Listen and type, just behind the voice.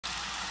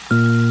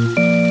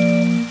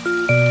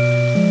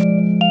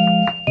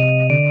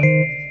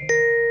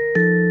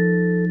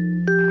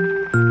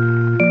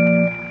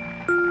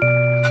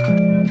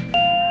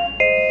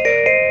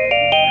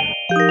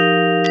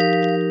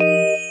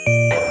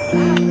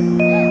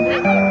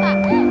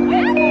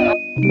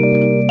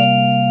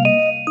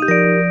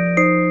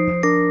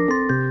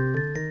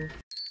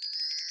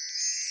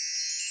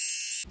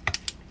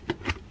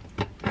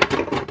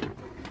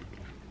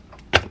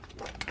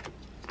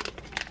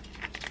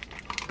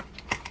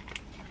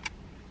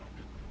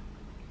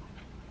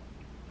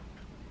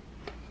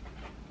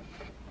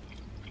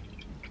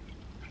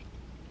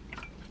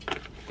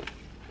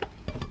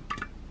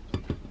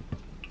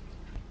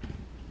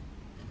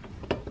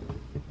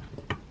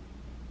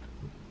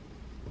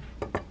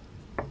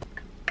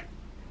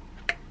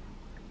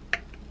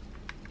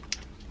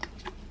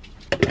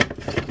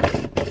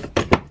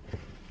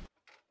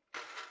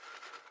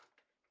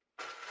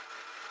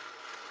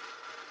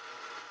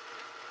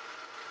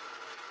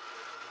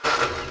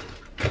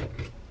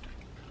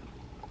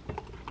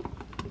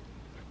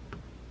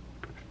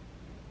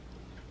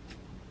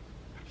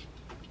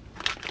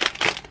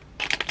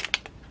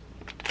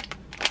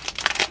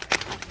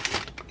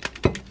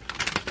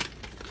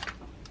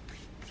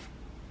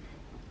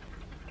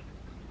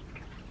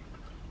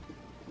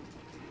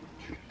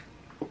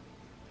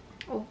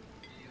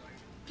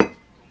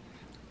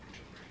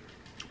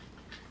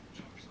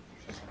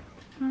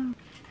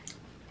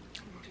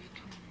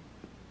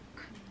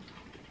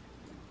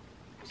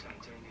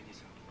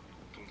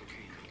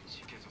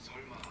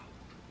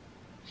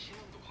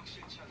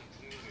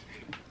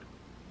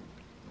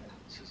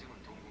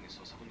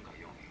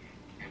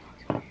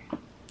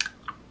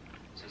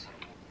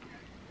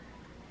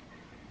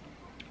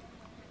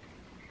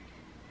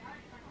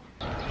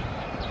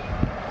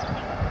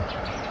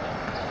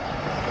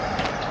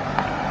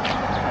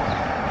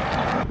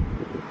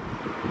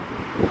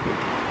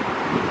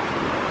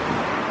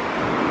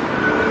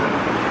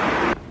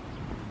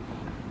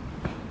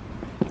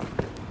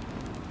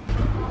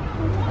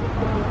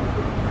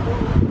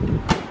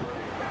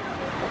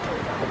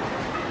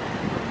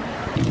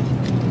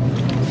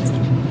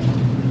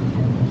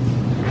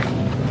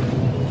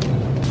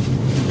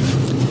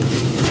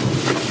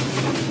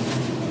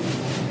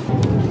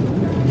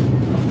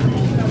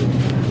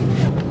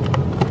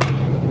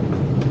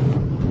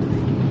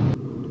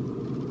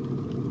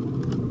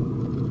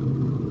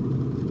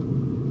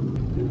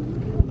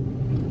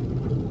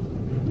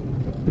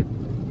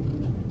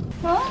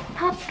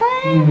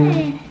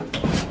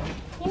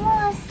이모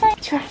왔어.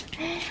 좋아.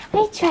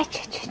 아이 좋아.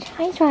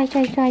 아이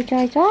좋아.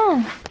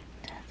 짜잔.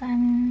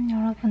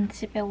 여러분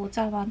집에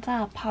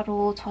오자마자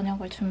바로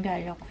저녁을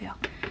준비하려고요.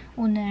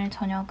 오늘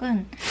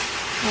저녁은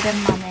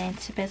오랜만에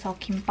집에서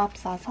김밥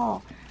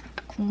싸서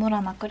국물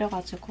하나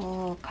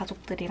끓여가지고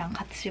가족들이랑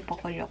같이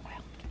먹으려고요.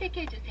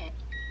 선택해주세요.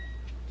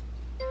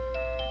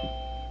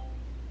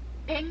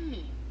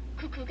 백미,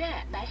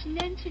 쿠쿠가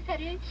맛있는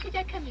취사를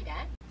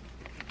시작합니다.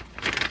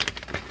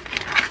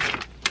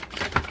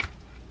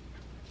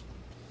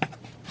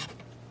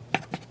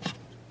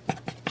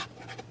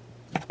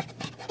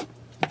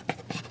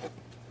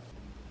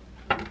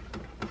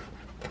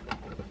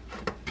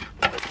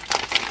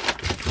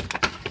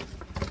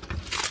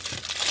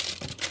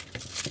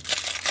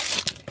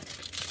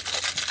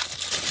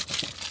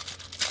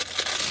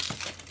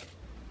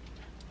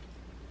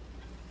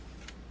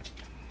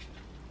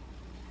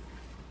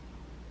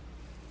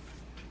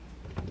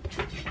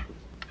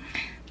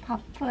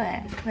 밥풀,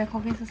 왜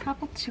거기서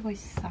사고 치고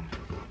있어?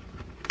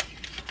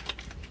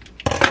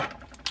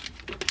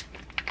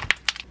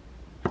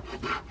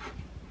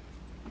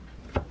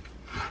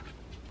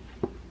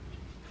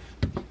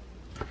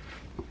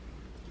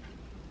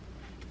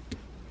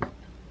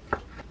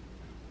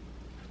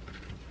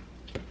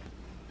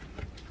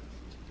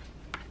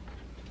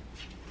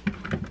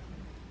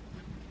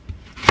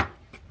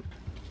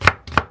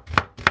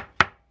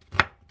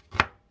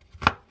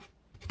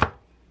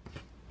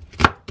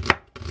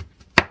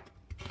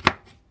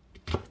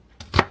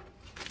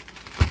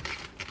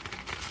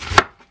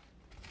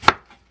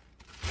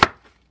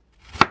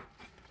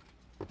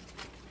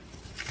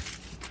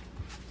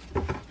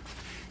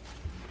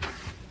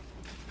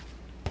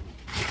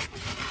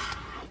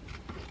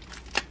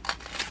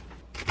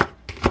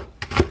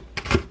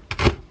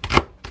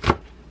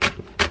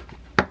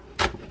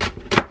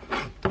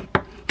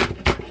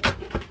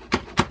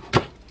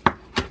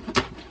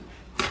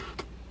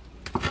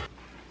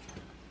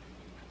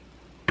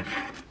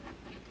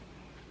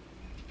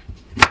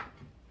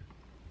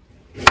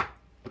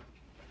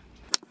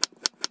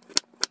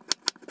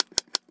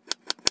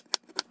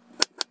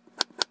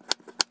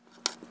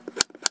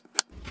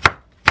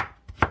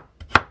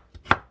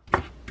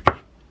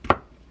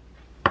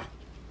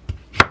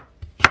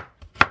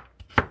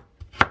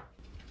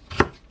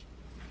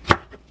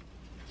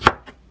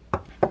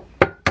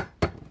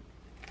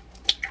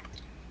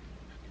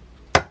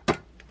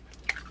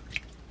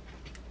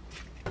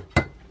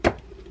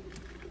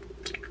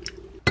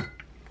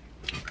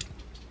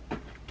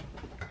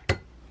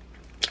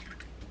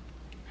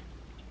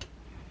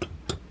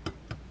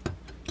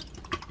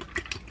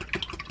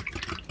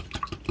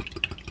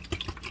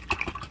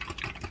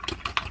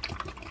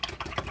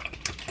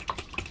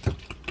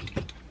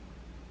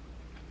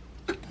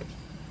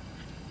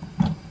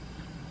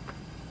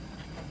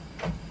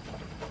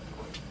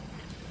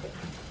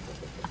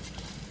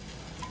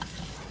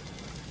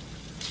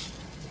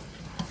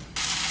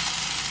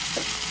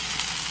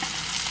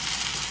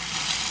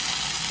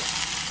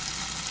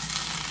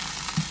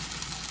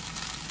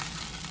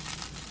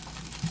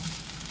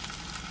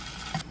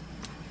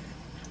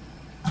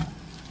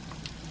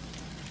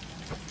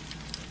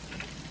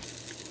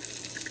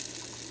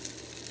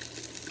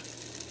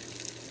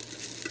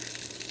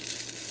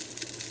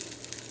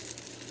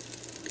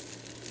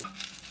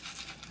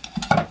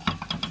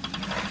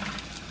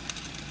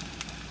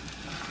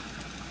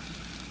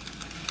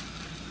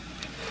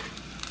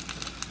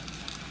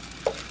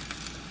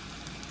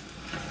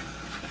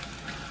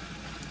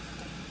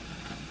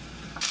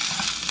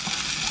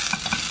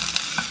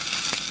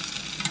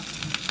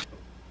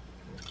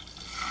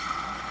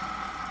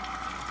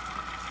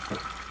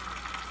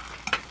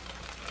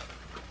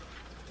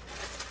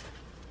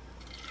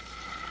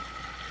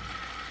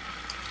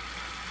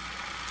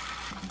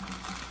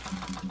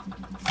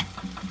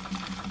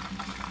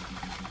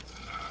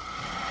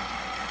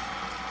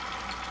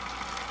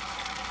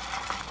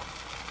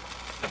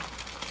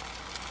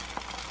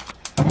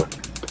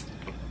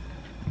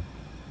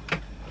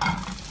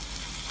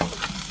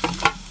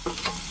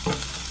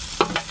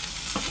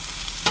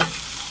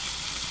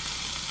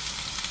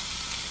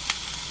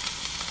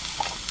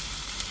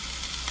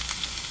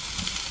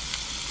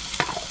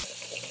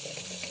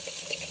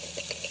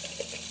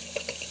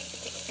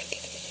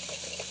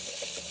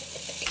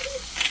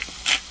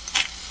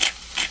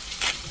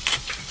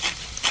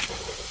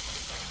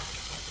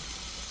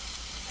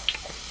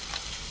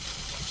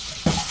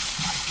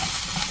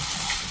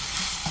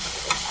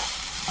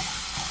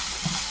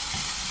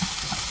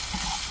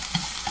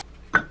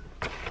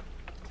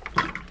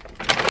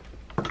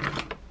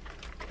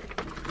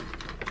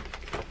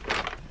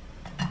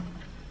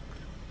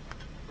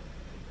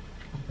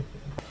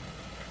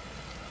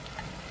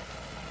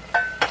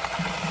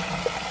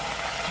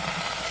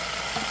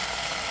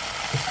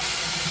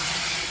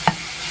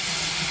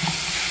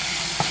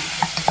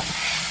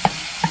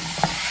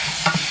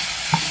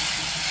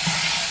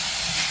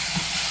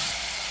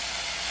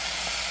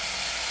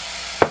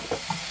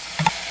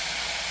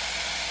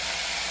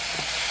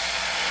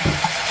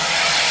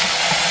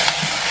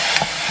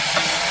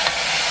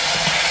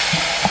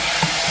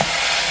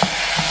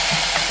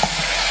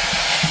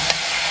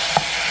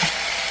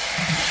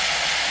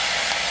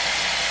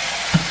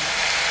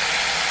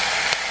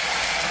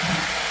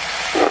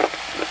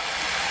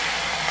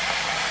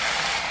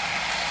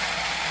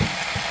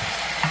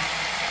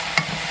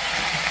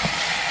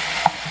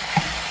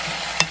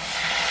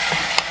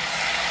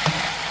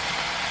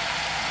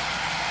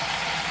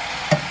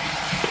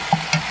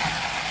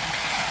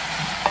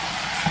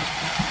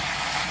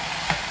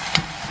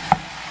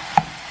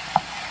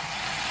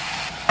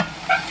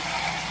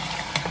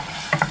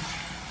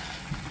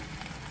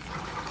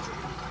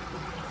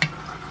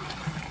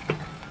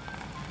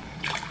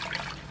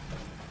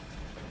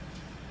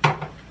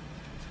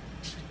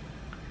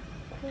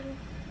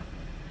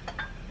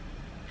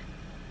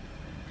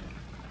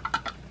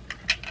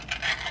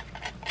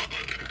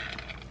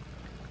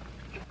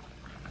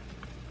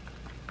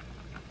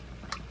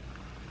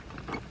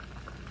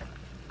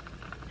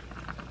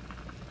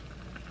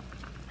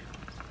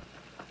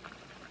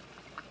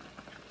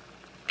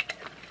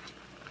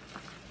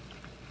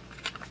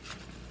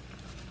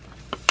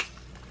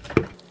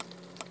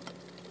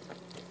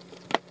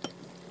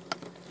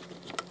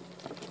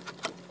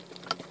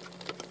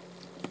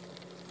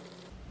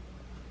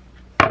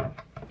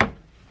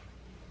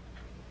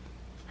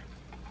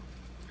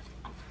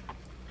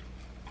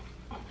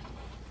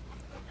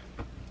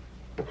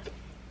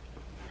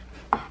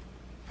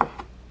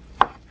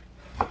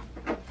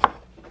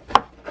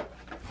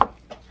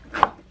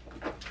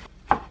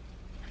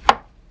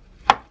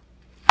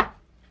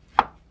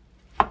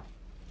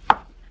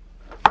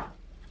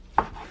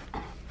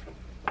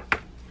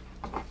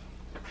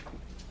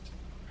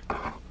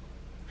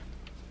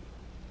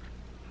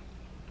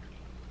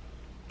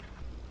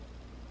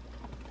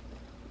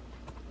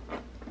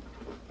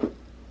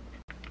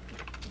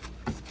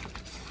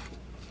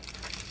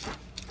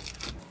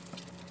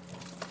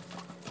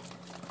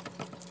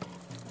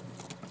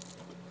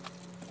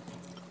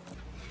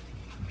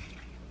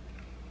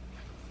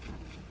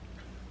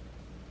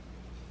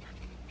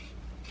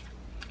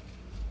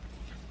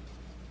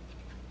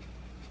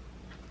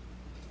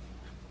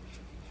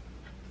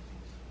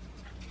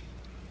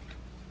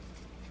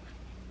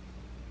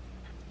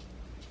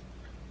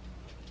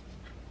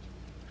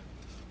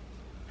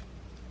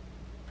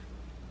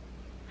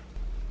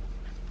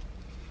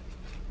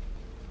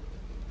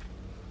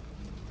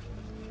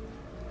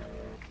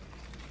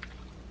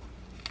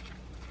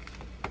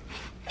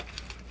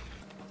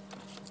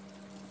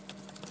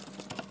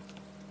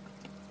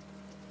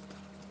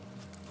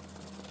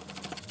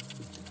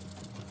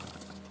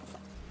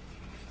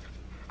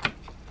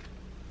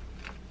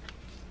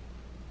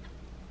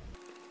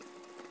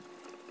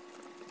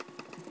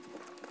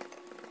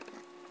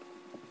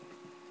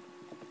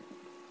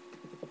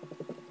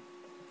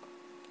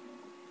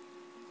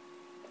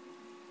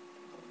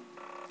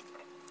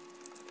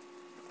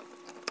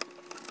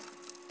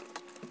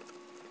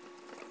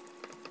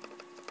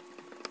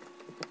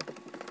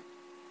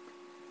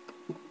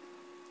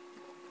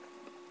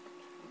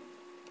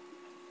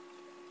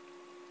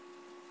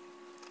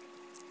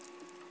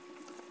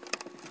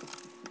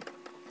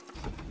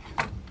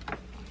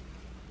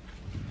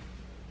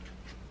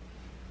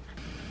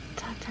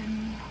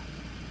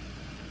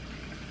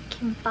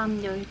 김밥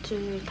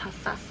 10줄 다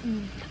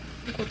쌌습니다.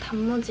 그리고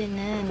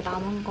단무지는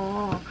남은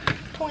거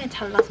통에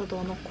잘라서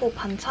넣어놓고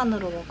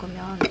반찬으로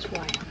먹으면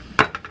좋아요.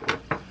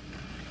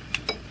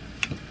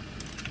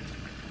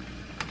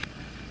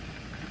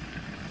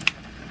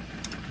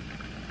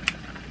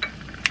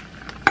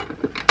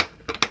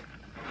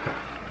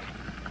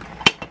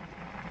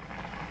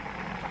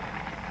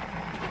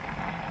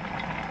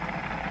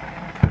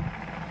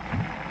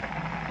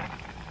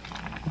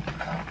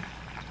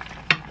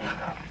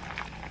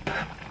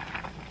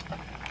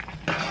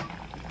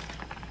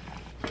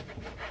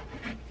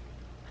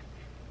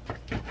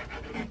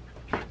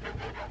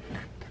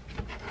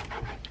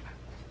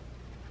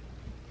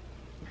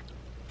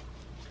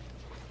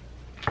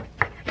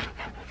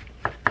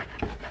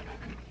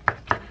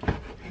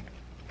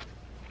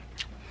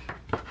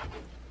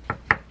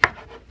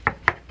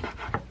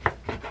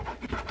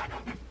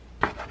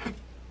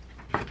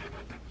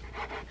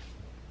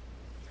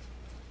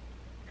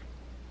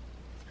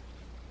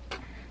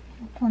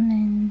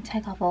 이거는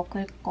제가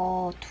먹을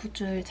거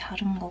 2줄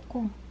자른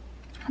거고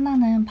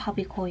하나는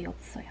밥이 거의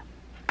없어요.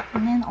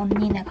 이거는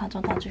언니네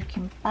가져다 줄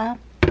김밥,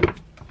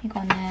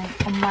 이거는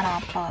엄마랑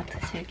아빠가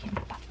드실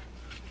김밥.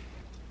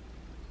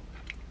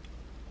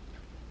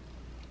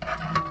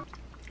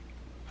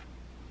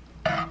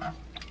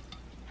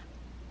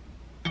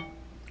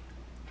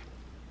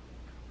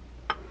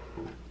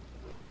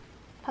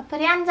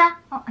 밥풀이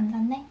앉아.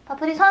 앉았네.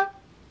 밥풀이 손.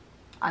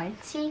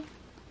 옳지.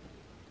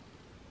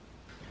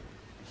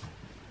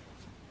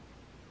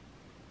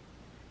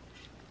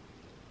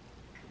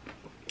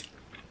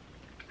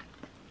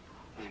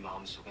 네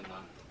마음속에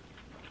난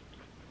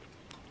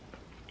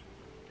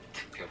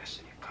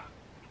특별했으니까.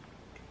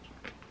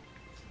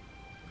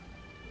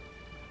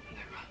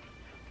 내가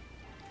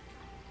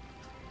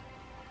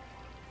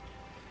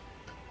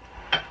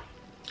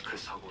그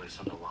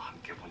서구에서 너와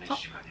함께 보낸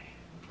시간이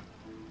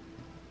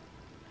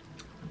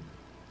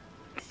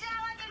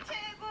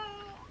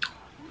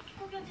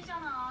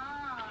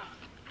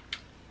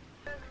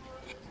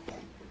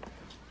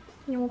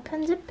이거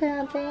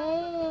편집해야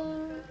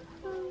돼.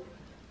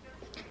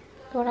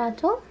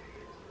 놀아줘?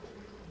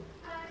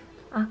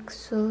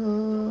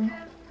 악수.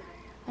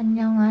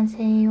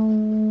 안녕하세요.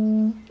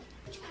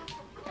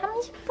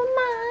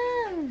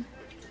 30분만.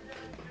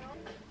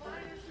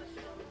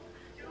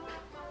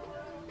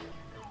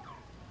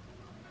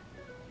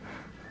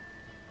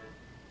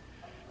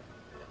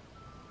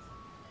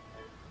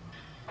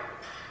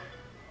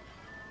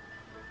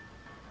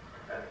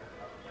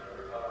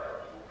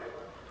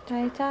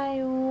 잘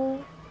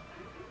자요.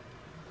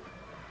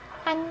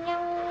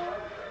 안녕.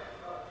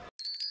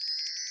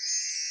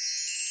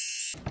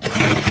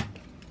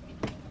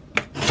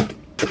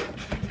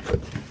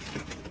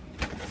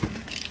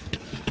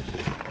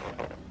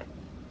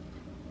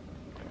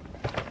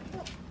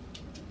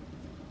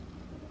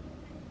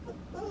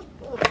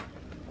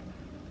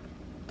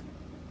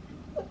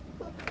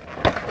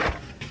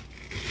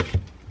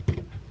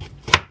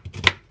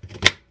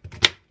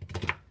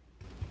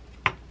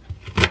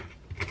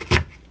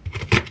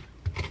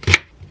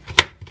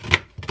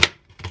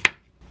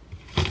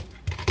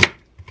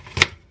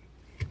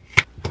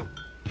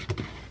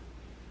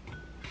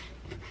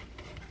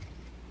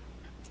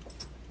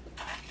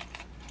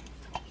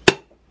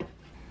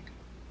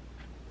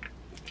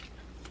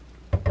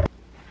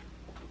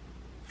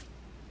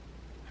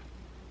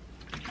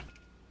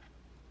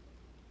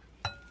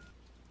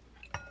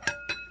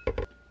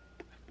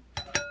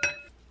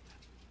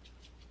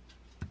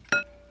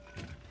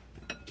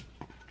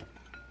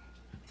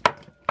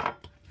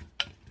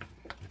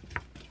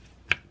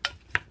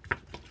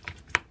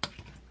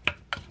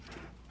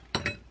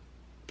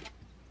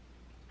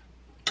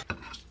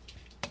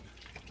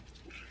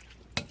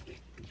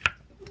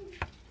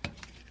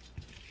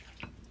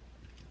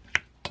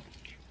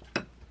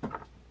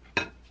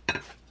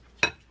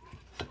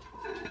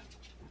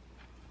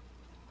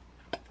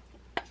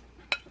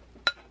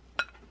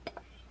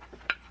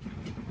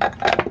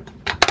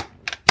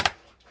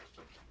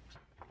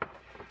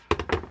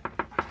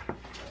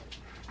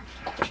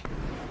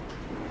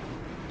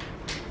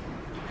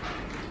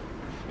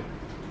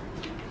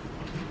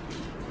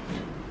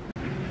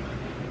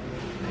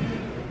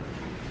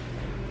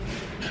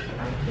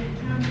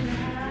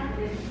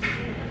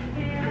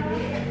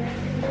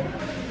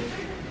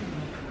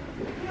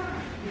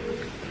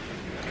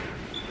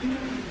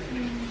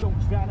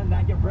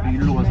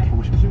 일로 가서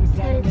보고 싶어.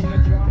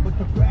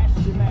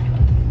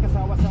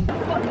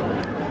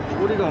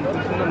 꼬리가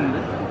엄청 신났는데?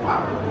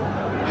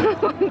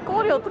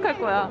 꼬리 어떡할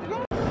거야?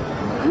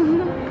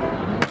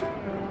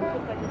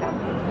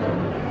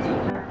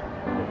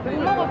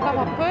 뭐 먹을까,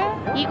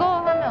 밥풀? 이거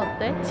하면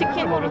어때?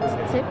 치킨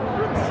호르츠칩?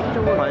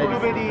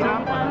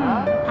 블루베리랑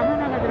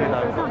바나나가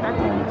들어있어서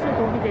나트륨 흡수에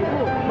도움이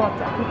되고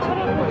맞아. 그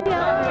촬영으로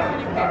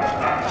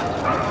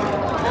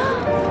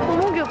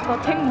너무 귀엽다.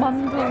 백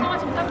만두.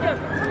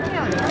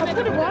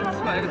 밥풀이 뭐 하나?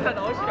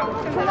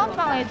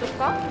 소감빵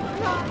해줄까?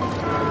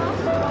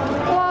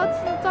 와,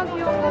 진짜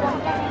귀여운 거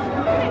많다.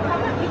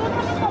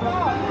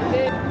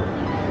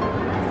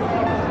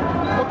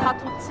 다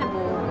좋지 뭐.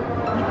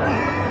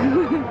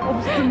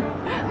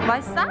 없음.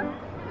 맛있어?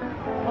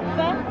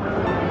 어때?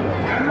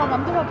 엄마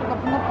만들어줄까?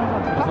 붕어빵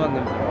사줄까? 고소한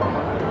냄새.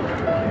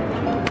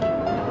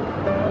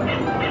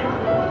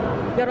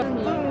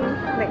 여러분이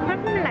네,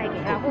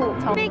 펄플라이라고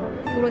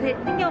흑백으로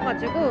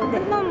생겨가지고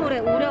뜨거운 물에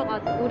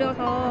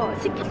우려서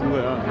식히.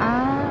 뭐야? 아.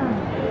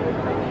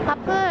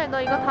 밥풀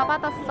너 이거 다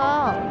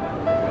받았어.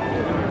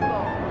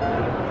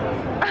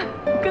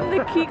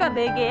 근데 귀가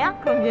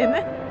 4개야? 그럼 얘는?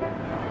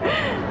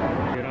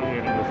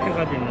 얘랑 세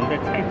가지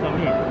있는데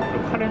차이점이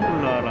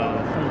카렌듈라랑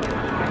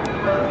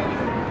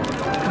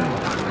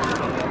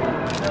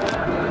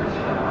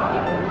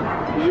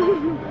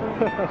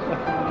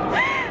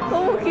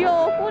너무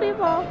귀여워. 꼬리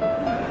봐.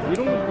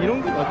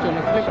 이런 게 낫지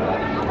않아? 그래가지고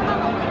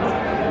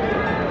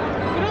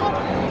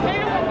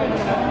살려고 있는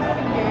게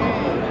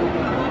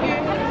이게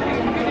하나씩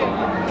연결되어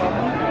있는 거야.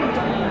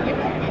 이게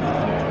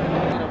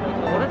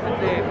어렸을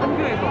때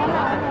판교에서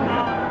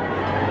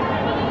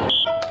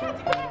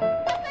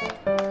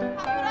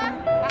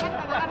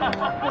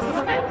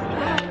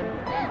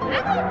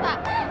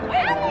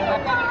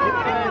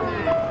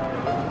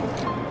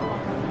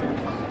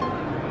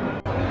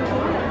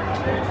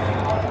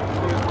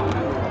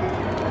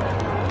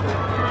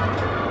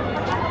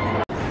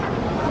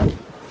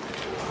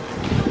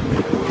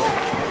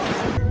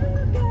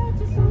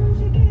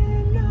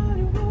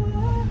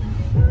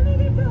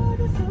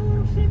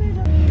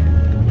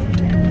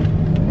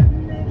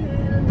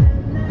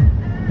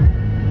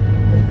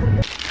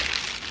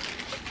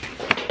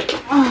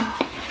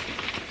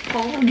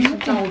먹으면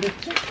진짜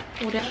오겠지?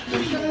 우리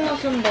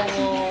무슨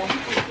먹어.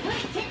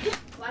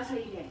 와서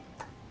이래.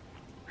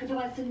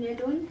 그동안 쓴 내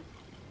돈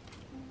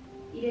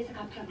이래서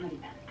갚으란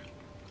말이다.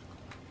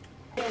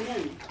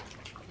 그러면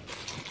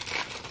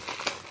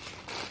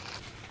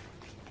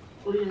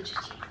올려주지.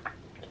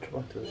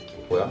 토마토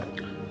뭐야?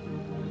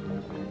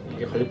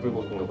 이게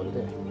갈릭불고기인가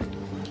본데.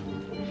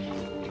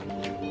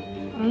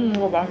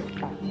 이거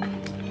맛있다.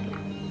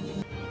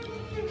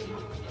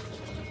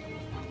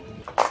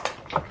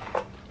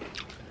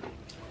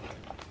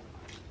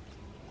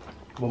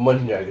 뭔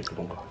말인지 알겠어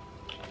뭔가.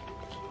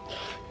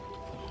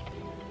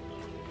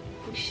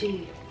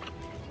 혹시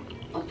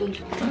어떤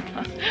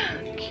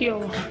종류?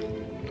 귀여워.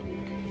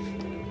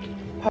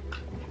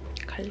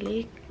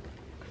 갈릭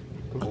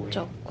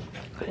어쩌고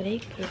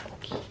갈릭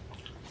불고기.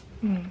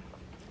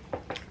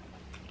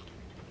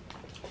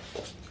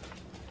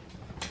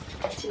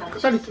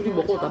 빨리 둘이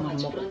먹어. 나만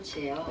먹어.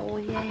 브런치예요.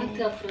 오예.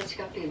 아파트와 브런치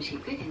카페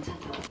음식이 꽤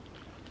괜찮더라고.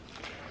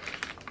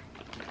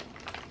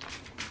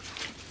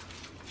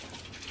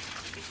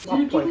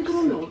 즐기고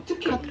들어오면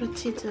어떡해? 카트로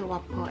치즈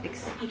와퍼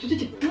X.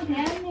 도대체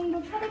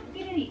대한민국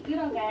사립기를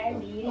이끌어갈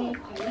미래의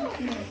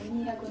권력기는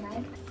운이라고나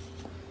할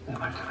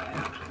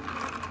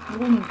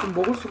이거는 좀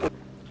먹을 수가 없어.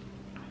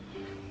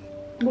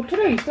 이거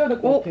트레이 있어야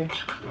될 것 같아.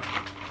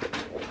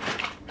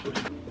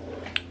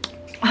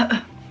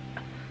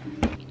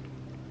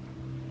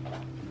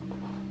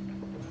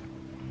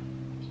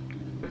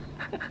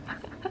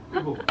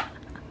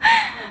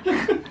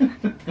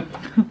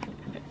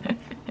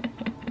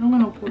 이런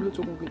거나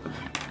보여줘 고기가.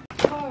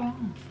 커요.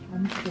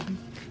 안 돼.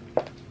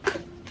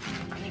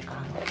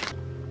 그러니까.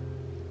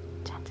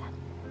 짜잔.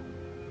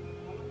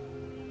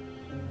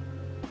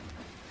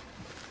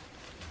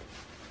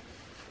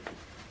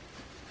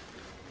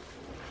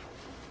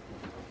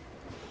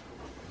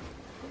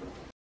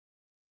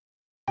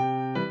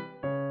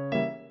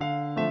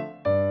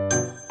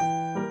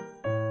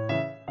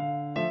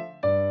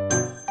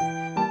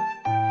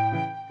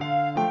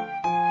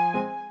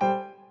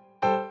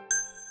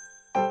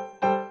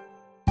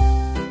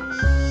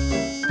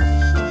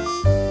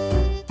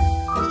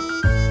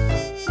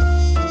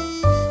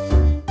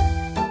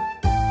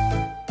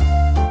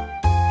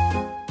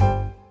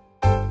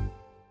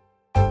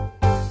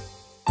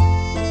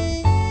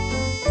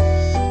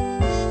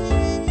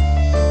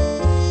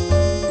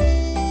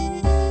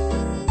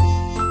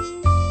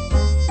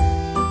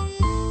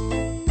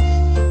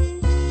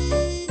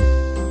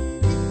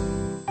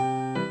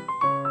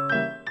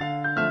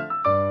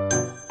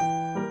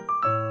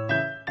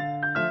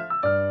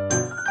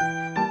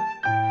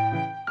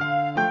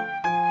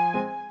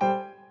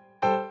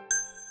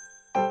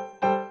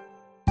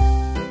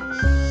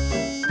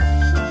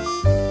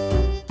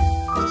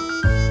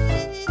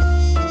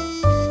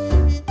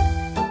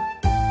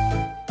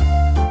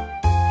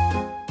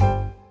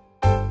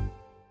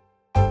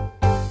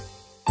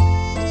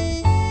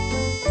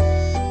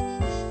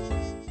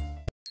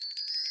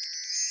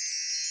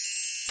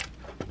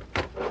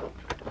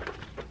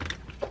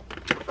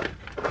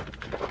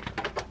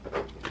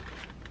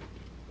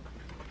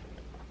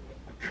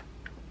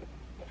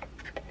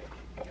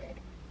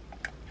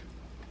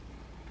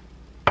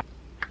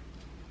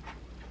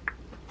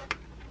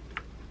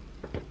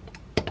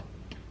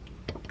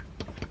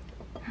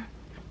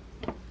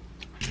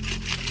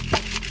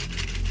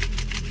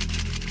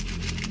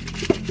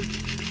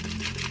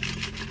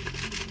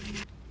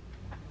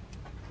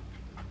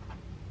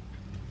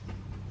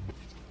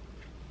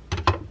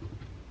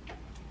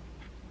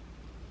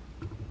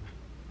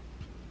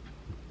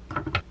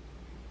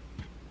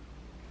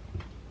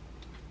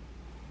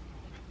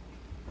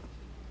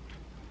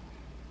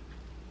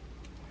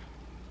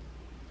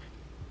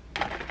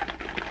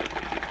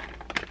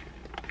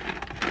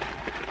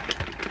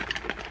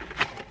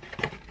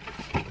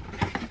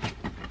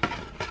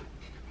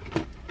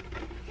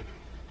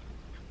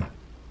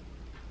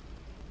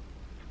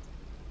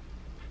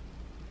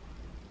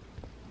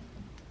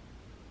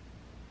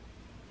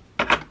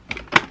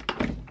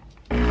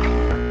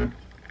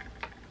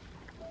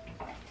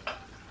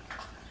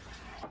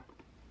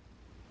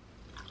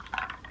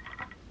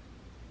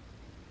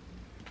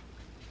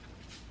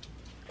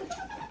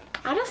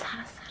 알았어.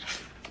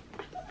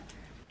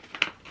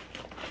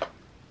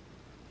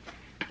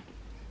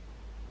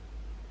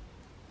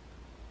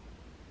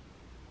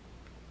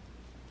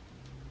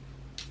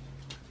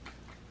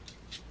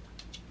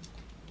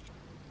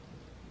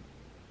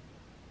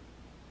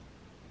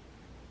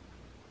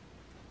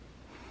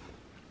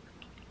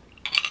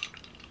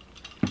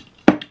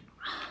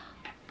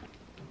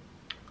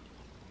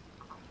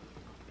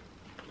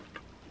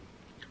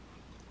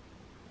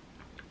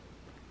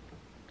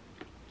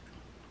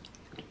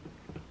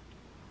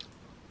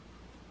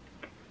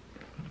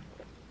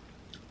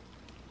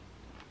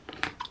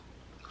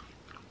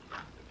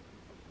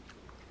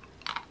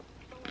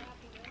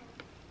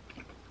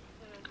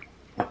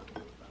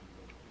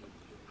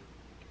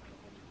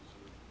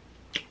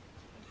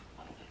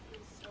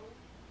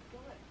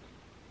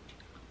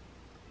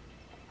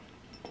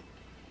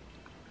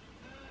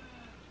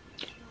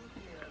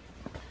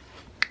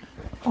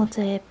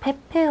 어제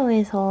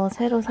펫페어에서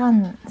새로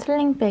산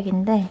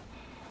슬링백인데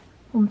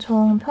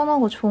엄청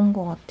편하고 좋은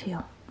것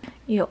같아요.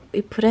 이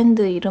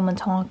브랜드 이름은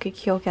정확히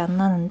기억이 안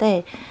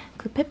나는데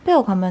그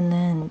펫페어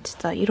가면은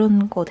진짜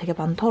이런 거 되게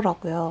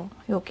많더라고요.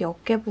 여기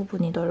어깨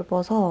부분이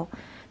넓어서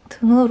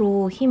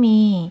등으로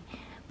힘이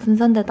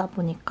분산되다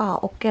보니까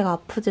어깨가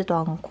아프지도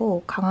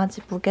않고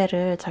강아지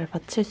무게를 잘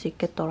받칠 수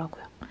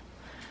있겠더라고요.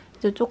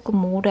 이제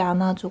조금 오래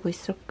안아주고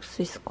있을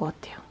수 있을 것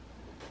같아요.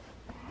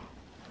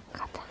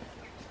 가자.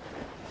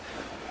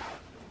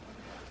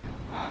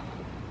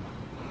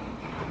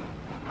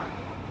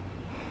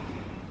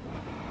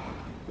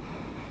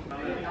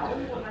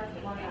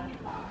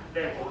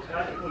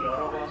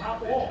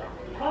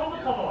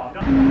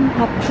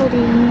 밥풀이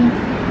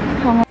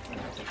병원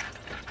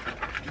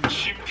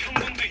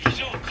심평군도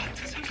이저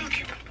같은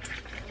생각이고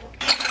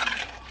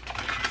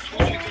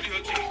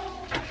소식거리하지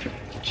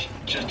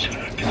진짜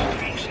저럴 때도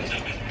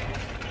들어오신다면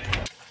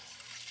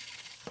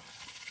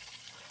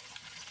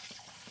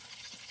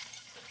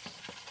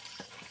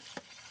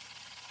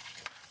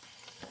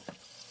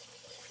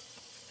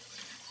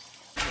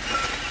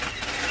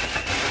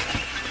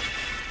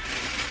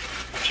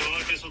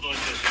저한테서도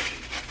앉아서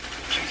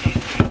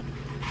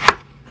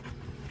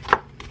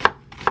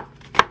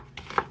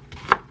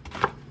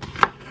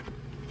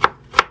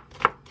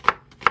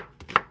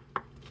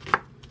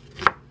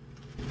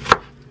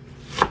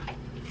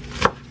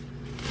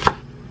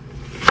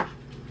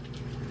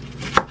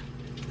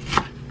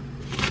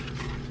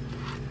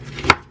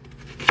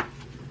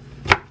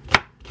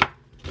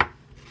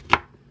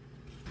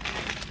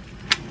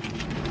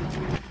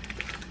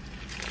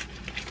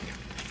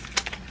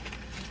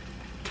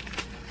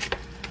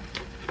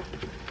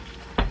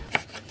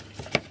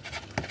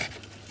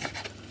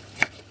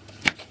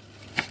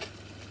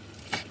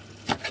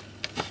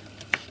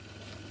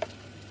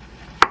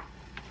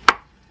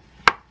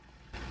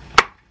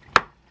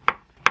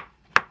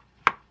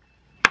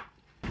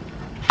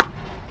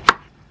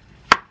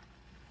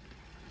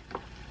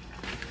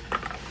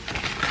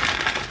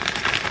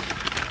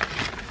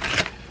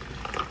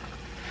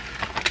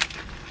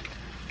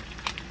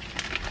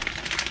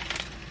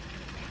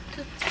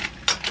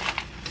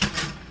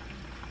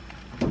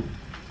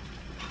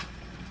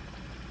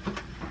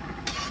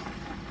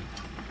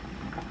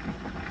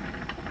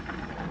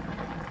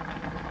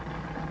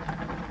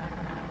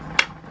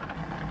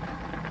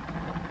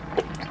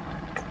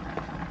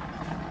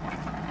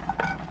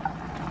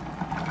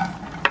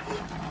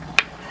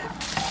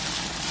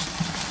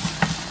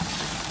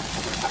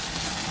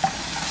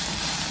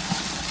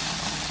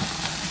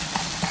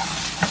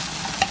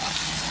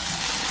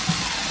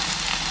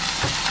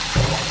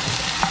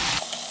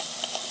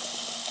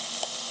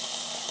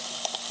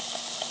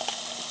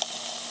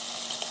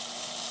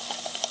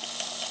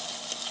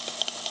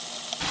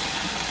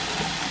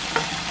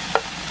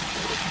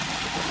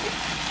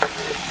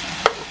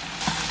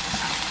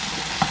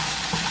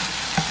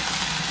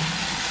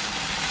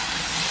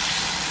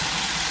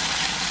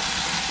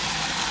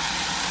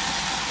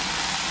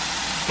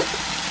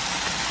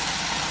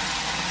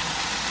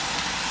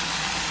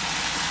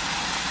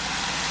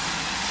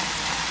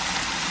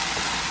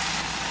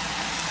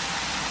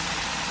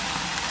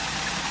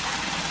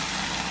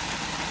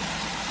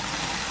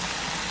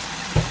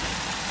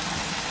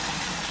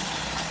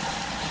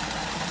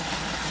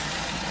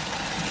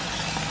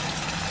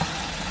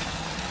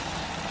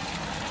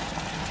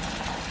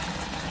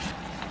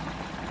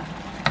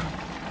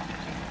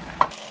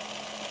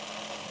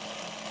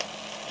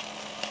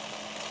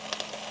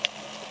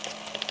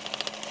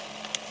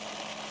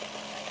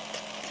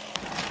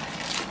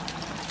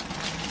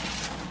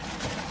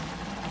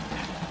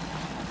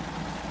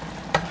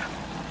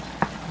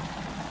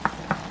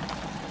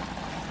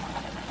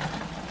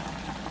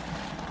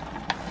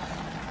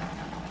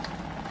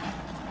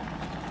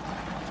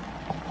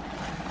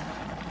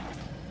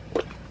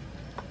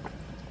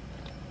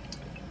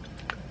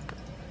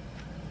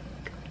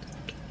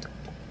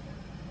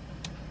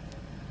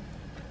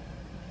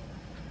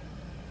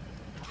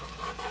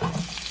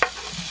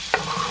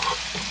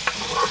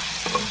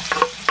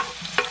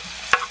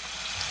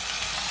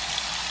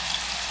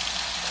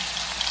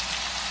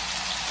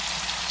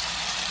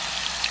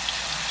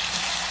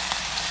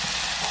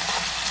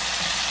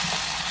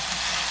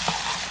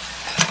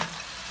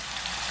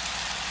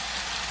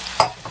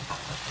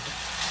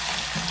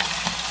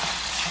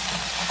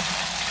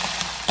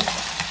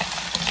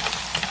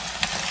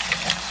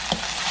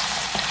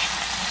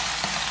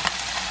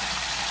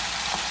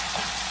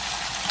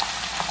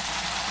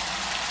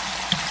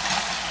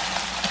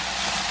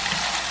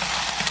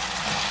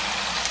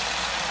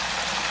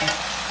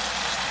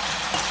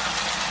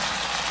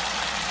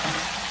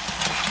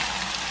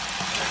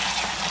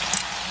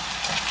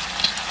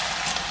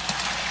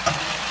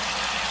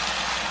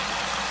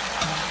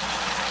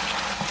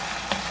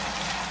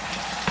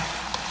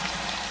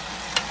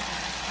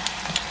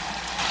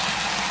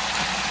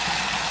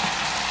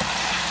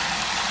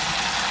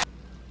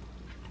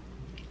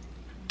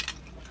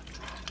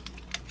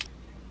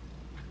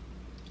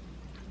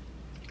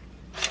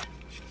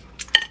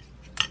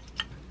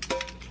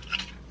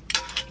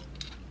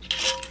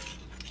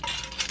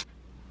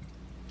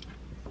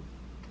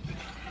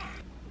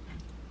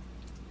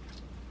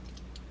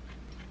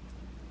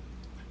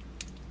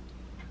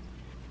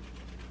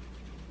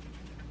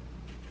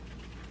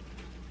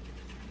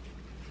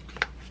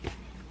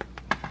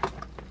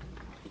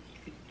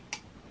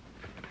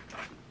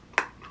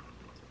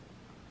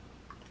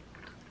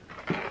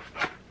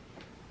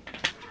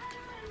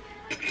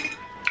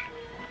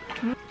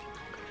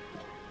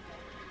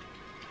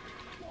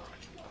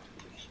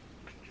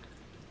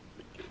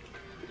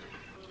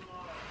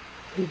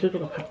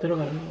제주도가 밥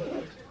들어가는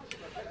거.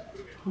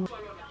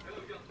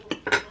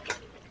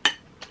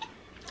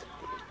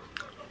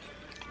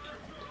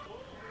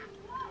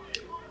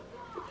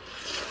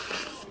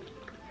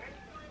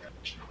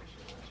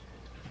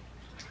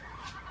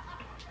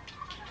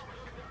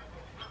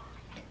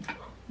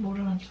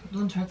 모르는 척.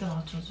 눈 절대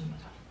맞춰주지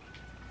마.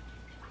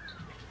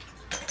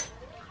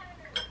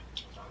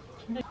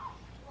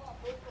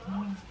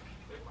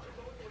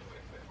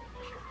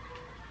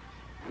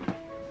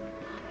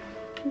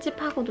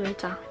 편집하고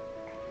놀자.